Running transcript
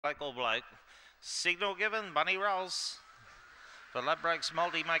Local bloke. Signal given, bunny rolls. For Ladbrokes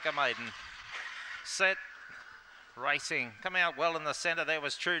Multi-Maker Maiden. Set. Racing. Come out well in the centre. There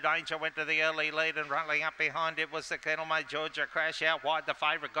was True Danger. Went to the early lead and running up behind it was the Kennelmate Georgia Crash. Out wide the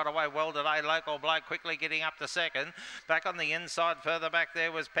favourite. Got away well today. Local bloke quickly getting up to second. Back on the inside further back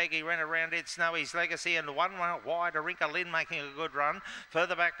there was Peggy Wren around it. Snowy's Legacy and one wide. Arinka Lynn making a good run.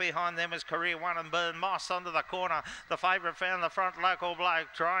 Further back behind them was Career One and Burn Moss onto the corner. The favourite found the front. Local bloke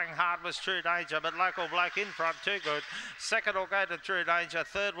trying hard was True Danger, but Local bloke in front too good. Second will go to True Danger.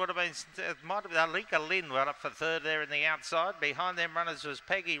 Third would have been, it might have been Arinka Lynn went up for third there in the outside. Behind them runners was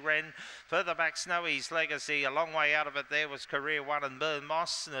Peggy Wren. Further back Snowy's Legacy. A long way out of it there was Career One and Burn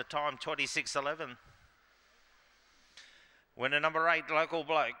Moss, and the time 26:11. Winner number 8, Local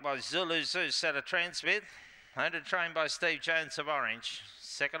Bloke by Zulu Zeus at a transmit. Owned and trained by Steve Jones of Orange.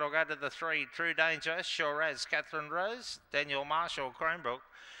 Second will go to the 3, True Danger, Sure As, Catherine Rose, Daniel Marshall, Cranebrook.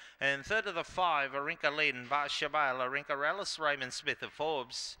 And third of the 5, Arinka Lynn, Bar Shabale, Arinka Rallis, Raymond Smith of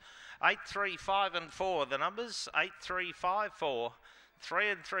Forbes. 8, 3, 5 and 4, the numbers, 8, 3, 5, 4.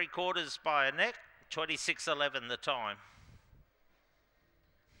 3 3/4 by a neck, 26:11 the time.